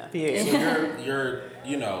that stuff. Yeah. So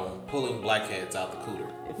you're pulling blackheads out the cooter.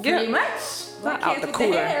 Pretty much. Not out Blackheads the with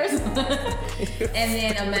cooler. hairs. And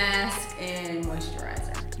then a mask and moisturizer.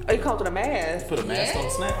 Oh, you come to the mask? Put a mask on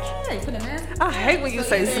Snatch. Yeah, you put a mask on. I hate when you So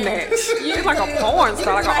say you can- snatch. you It's like a can- porn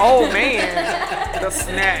star, like you an can- old man. The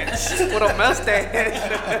snatch with a mustache.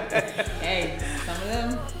 Hey, some of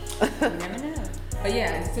them, you never know. But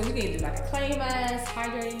yeah, so we can do like a clay mask,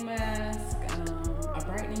 hydrating mask, a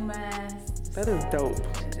brightening mask. That is dope.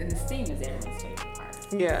 And the steam is everyone's favorite part.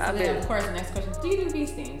 Yeah, I So then, bet. of course, the next question is, do you do bee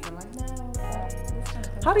steams? I'm like, no. But this kind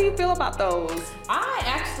of How do you feel about those? I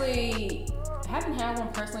actually haven't had one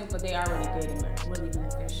personally, but they are really good and really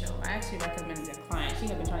beneficial. I actually recommended a client. She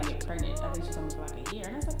had been trying to get pregnant. I think she told me for like a year.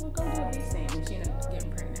 And I was like, well, go do a bee steam. And she ended up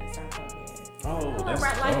getting pregnant. So I felt good. Oh, that's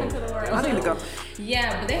Brought life into the world. I need to go.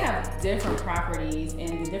 Yeah, but they have different properties,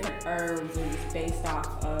 and the different herbs are just based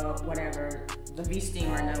off of whatever the bee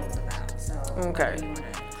steamer knows about. So Okay. you want to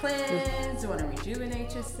cleanse, you want to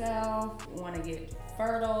rejuvenate yourself, you want to get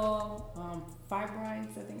fertile,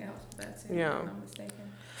 fibroids. I think it helps with that too. Yeah. If I'm not mistaken.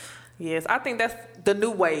 Yes, I think that's the new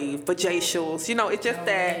wave for vajacials. You know, it's just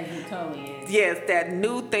that. It totally is. Yes, that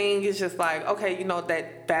new thing is just like, okay, you know,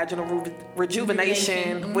 that vaginal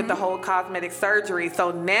rejuvenation with the whole cosmetic surgery. So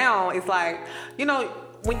now it's like, you know,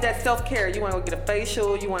 when that self-care, you want to go get a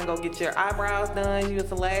facial, you want to go get your eyebrows done, you get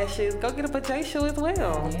some lashes, go get a vajacial as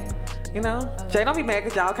well. Yeah. You know? Jay, don't be mad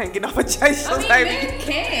because y'all can't get no vajacials, I mean, baby. men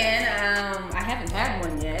can. I haven't had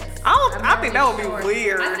one yet. I I'm think that not would be really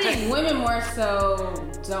weird. I think women more so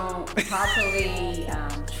don't properly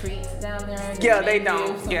treat down there. Yeah, they do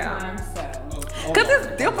don't. Yeah. sometimes, So. Because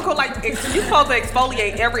it's difficult. Like, you're supposed to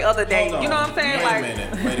exfoliate every other day. Hold on. You know what I'm saying?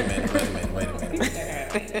 Wait a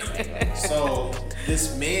minute. So,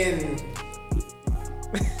 this men,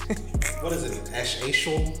 what is it,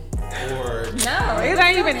 Ashal? Or No, It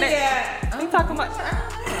ain't even that. You talking about?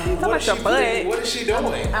 You talking about your butt? What is she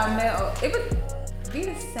doing? It would be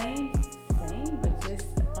the same thing, but just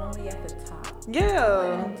only at the top.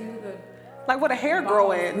 Yeah. And do the Like where the hair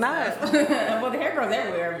grow at, not. well, the hair grows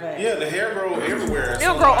everywhere, but Yeah, the hair grow everywhere. It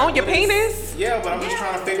don't grow on your penis. Yeah, but I'm just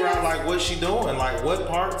trying to figure out like what she doing, like what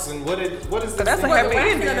parts and what is this? that's a thing? happy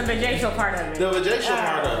waxing ending. the vaginal part of it. The vaginal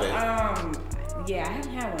part of it. Yeah, I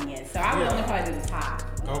haven't had one yet, so I would only probably do the top.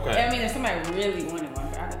 Okay. I mean, if somebody really wanted one,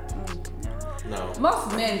 but no. No.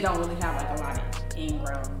 Most men don't really have like a lot of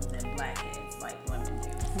ingrowns and blackheads like women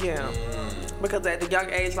do. Yeah. Because at the young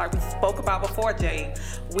age, like we spoke about before, Jay,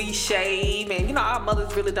 we shave, and you know our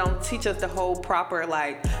mothers really don't teach us the whole proper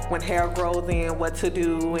like when hair grows in, what to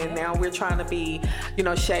do, and now we're trying to be, you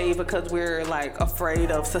know, shave because we're like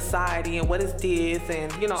afraid of society and what is this,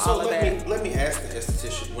 and you know So all of that. let me ask the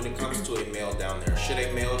esthetician, when it comes to a male down there, should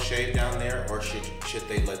a male shave down there or should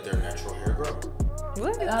they let their natural hair grow?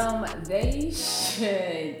 What? They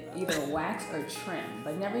should either wax or trim,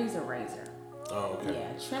 but never use a razor. Oh, okay.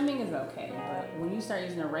 Yeah, trimming is okay, but when you start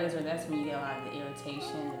using a razor, that's when you get a lot of the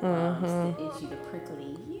irritation, the bumps, the itchy, the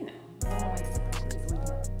prickly, you know. No one likes the pricklies when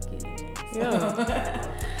you're getting it.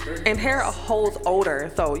 Yeah. And hair holds odor,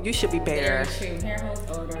 so you should be bare. Very true. Hair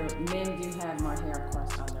holds odor. Men do have more hair, of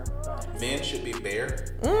course, on their butts. Men should be bare.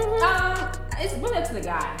 It's really up to the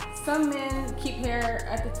guy. Some men keep hair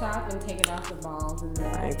at the top and take it off the balls, and I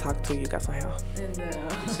then ain't talking to you, got some hair.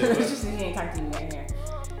 he ain't talking to you right here.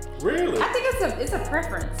 Really? I think it's a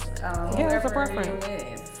preference. Yeah, it's a whoever preference. you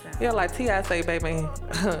with, so. Yeah, like T.I. say, baby,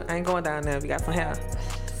 I ain't going down there if you got some hair.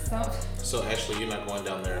 So Ashley, you're not going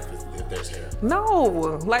down there if there's hair.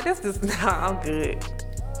 No, like this is, nah, I'm good.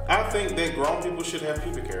 I think that grown people should have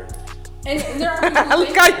pubic hair. And there are people who Look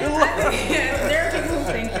think how you that. There are people who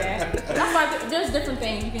think that. That's why there's different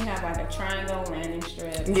things. You can have like a triangle, landing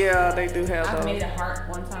strip. Yeah, they do have I've those. made a heart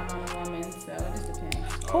one time on a woman, so it just depends.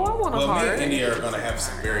 Oh, I want a Well, me heart. and India are going to have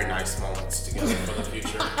some very nice moments together for the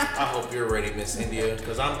future. I hope you're ready, Miss India,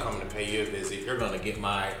 because I'm coming to pay you a visit. You're going to get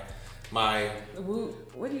my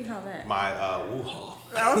What do you call that? woo-haw.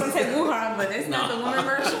 I was gonna say Wuhan, but it's not the woman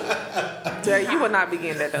version. Jay, you would not be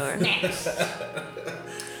getting that done.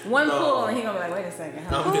 One pull, and he gonna be like, wait a second.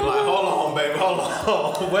 I'm going to be like, hold on, baby, hold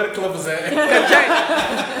on. Where the clippers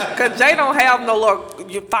at? Cause Jay don't have no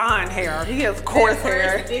little fine hair. He has coarse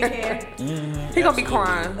hair. Thick hair. He gonna be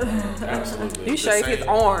crying. Absolutely. You The shave same. his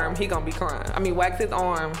arm, he gonna be crying. I mean, wax his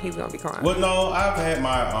arm, he's gonna be crying. Well, no, I've had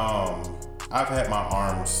my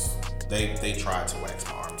arms. They tried to wax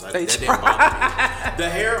my arms. That didn't bother me. The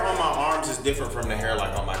hair on my arms is different from the hair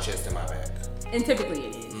like on my chest and my back. And typically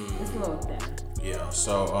it is. It's a little thin. Yeah.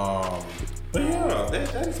 So, but yeah,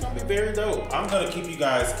 that is gonna be very dope. I'm gonna keep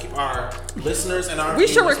our listeners and our We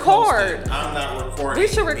should viewers record. posted. I'm not recording. We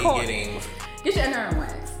should record. Me Get your underarm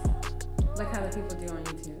wax. Like how the people do on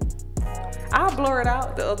YouTube. I'll blur it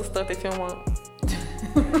out, the other stuff that you don't want.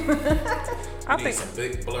 I getting think. some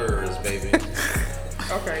big blurs, baby.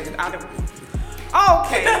 Okay,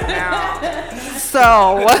 okay now.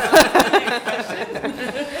 So,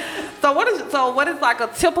 what is like a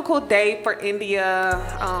typical day for India?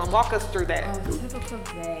 Walk us through that. Typical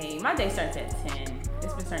day. My day starts at 10.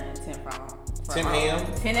 It's been starting at 10 for 10 a.m.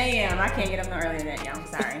 10 a.m. I can't get up no earlier than that, y'all. I'm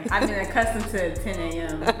sorry. I've been accustomed to 10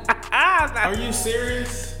 a.m. Are you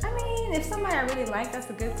serious? I mean, if somebody I really like that's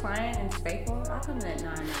a good client and faithful, I'll come in at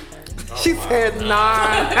 9:30. She said 9.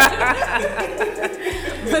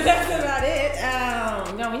 But that's about it.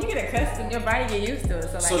 No, when you get accustomed, your body get used to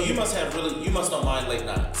it. So you must not mind late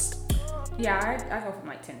nights. Yeah, I go from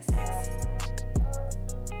like 10 to 6.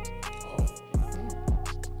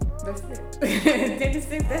 That's it. 10 to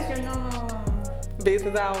 6, that's your normal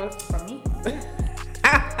Business hours. for me.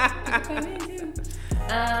 Come in too.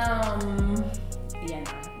 Yeah,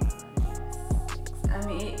 no. I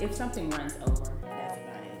mean, if something runs over, that's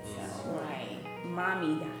about it. So, right.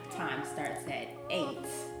 Mommy time starts at 8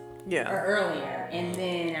 Yeah. or earlier, and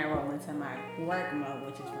then I roll into my work mode,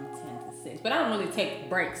 which is from 10 to 6. But I don't really take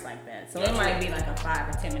breaks like that. So it might be like a 5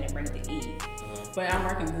 or 10 minute break to eat. But I'm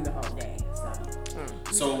working through the whole day,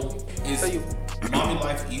 So is mommy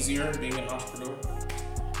life easier being an entrepreneur?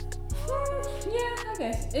 Yeah, I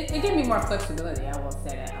guess. It gives me more flexibility, I will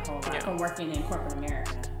say that a whole lot. From working in corporate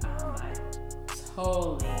America, I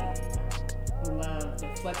totally love the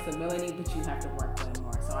flexibility, but you have to work way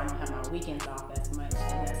more. So I don't have my weekends off as much.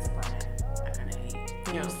 And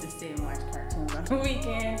Yeah. used to sit and watch cartoons on the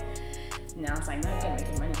weekend. Now it's like, no, you gotta make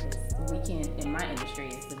your money because the weekend in my industry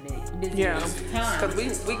is the busiest time.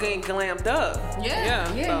 Because we getting glammed up. Yeah.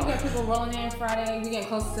 So. You got people rolling in Friday. We getting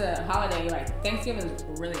close to holiday. Like Thanksgiving is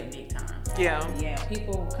really a big time. Yeah.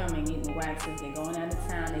 People coming, eating waxes. They're going out of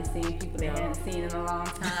town. They seeing people they hadn't seen in a long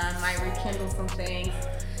time. Might rekindle some things.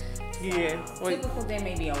 Yeah. Typical day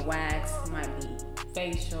may be a wax, might be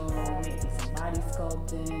facial, maybe some body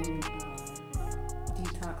sculpting,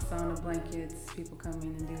 detox sauna blankets. People come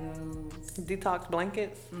in and do those. Detox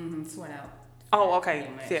blankets? Sweat out. Oh, okay.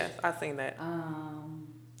 Yeah, I seen that.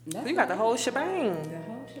 You got the whole shebang. The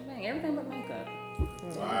whole shebang. Everything but makeup.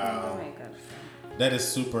 Wow. Everything but makeup. So. That is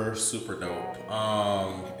super, super dope.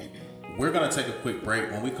 We're going to take a quick break.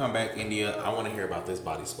 When we come back, India, I want to hear about this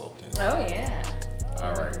body sculpting. Oh, yeah.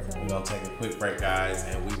 All right. We're going to take a quick break, guys,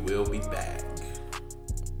 and we will be back.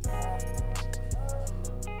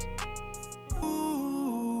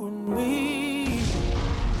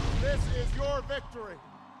 This is your victory.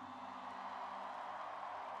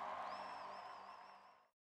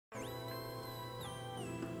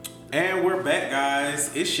 And we're back,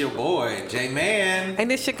 guys. It's your boy, J-Man.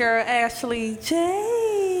 And it's your girl, Ashley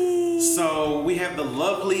J. So we have the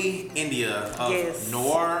lovely India of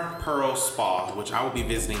Noir Pearl Spa, which I will be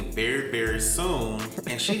visiting very, very soon.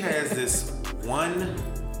 And she has this one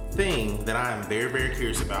thing that I am very, very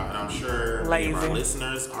curious about. And I'm sure many of our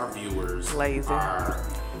listeners, our viewers are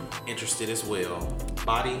interested as well.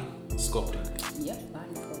 Body sculpting. Yep,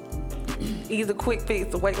 body sculpting. Easy, quick fix,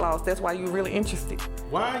 the weight loss. That's why you're really interested.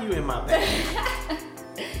 Why are you in my bag?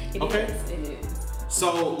 It is.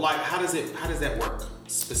 So, like, how does that work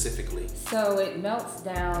specifically? So it melts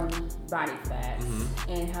down body fat,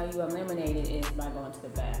 and how you eliminate it is by going to the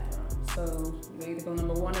bathroom. So you either go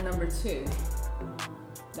number 1 or number 2.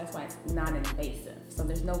 That's why it's non-invasive. So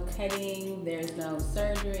there's no cutting, there's no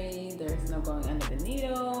surgery, there's no going under the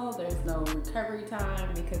needle, there's no recovery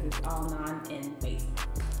time because it's all non-invasive.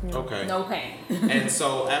 Okay. No pain. And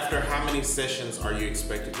so after how many sessions are you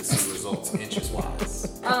expected to see results inches-wise?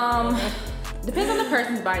 Depends on the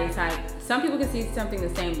person's body type. Some people can see something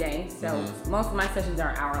the same day. So most of my sessions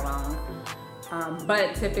are hour long.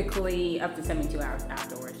 But typically up to 72 hours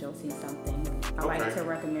afterwards, you'll see something. I like to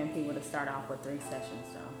recommend people to start off with 3 sessions.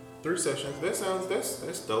 So 3 sessions.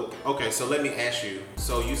 That's dope. Okay, so let me ask you.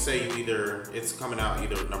 So you say it's coming out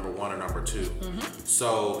either number 1 or number 2.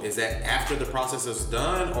 So is that after the process is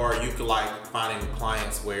done, or you could like finding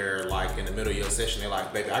clients where like in the middle of your session they're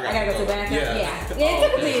like, baby, I gotta go to the bathroom. Yeah.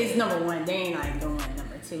 Typically it's number 1. They ain't like doing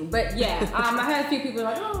number 2. But yeah, I had a few people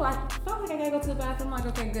like, oh, I felt like I gotta go to the bathroom. I'm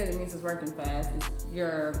like, okay, good. It means it's working fast.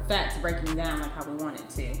 Your fat's breaking down like how we want it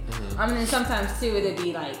to. And then sometimes too, it'd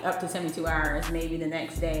be like up to 72 hours, maybe the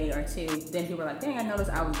next day or 2. Then people are like, dang, I noticed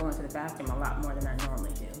I was going to the bathroom a lot more than I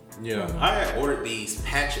normally do. Yeah, I had ordered these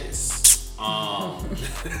patches. I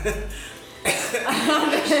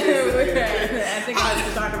think I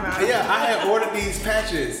was talking about. Yeah, I had ordered these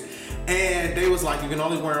patches. And they was like, you can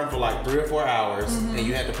only wear them for like 3 or 4 hours, and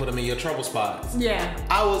you had to put them in your trouble spots. Yeah.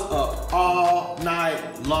 I was up all night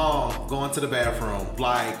long going to the bathroom,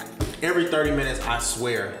 like every 30 minutes, I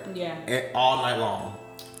swear. Yeah. All night long.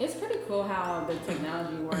 It's pretty cool how the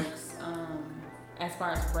technology works as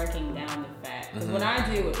far as breaking down the fat. Because what I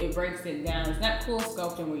do, it breaks it down. It's not cool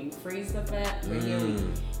sculpting where you freeze the fat, but here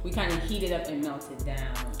we kind of heat it up and melt it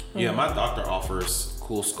down. Yeah, my doctor offers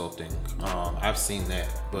cool sculpting. I've seen that,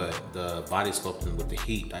 but the body sculpting with the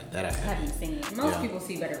heat, that I haven't seen it. Most people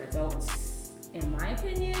see better results, in my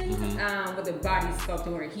opinion, with the body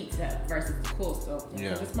sculpting where it heats up versus the cool sculpting.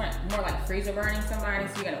 Yeah. It's more like freezer burning somebody,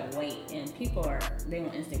 so you gotta wait, and people they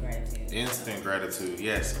want instant gratitude. Instant gratitude,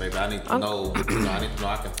 yes, baby. I need to know. I need to know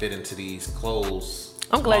I can fit into these clothes.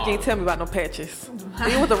 I'm glad you didn't tell me about no patches.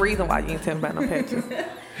 There was a reason why you didn't tell me about no patches.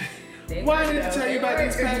 Why didn't I tell you about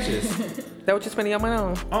these patches? That what you spending your money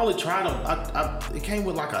on? I only tried them. It came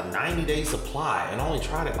with like a 90-day supply, and I only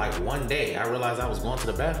tried it like 1 day. I realized I was going to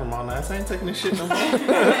the bathroom all night. I ain't taking this shit no more.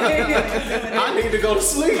 I need to go to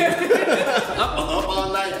sleep. I'm up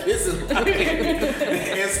all night pissing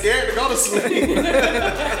and scared to go to sleep.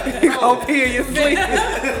 You gonna pee in your sleep?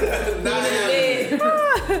 Not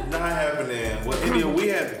happening. Well, India, we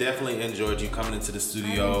have definitely enjoyed you coming into the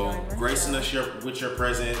studio, gracing us with your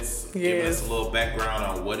presence, giving us a little background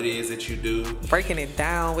on what it is that you do. Breaking it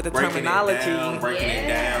down with the terminology. Breaking it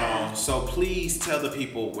down. So please tell the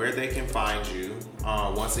people where they can find you.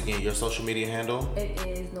 Once again, your social media handle. It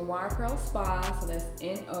is Noir Pearl Spa, so that's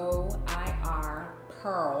Noir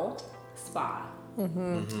Pearl Spa.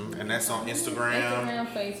 And that's on Instagram.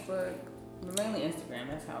 Facebook. Mainly Instagram.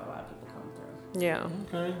 That's how a lot of people come through. Yeah.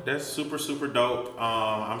 Okay, that's super, super dope.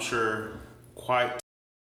 I'm sure quite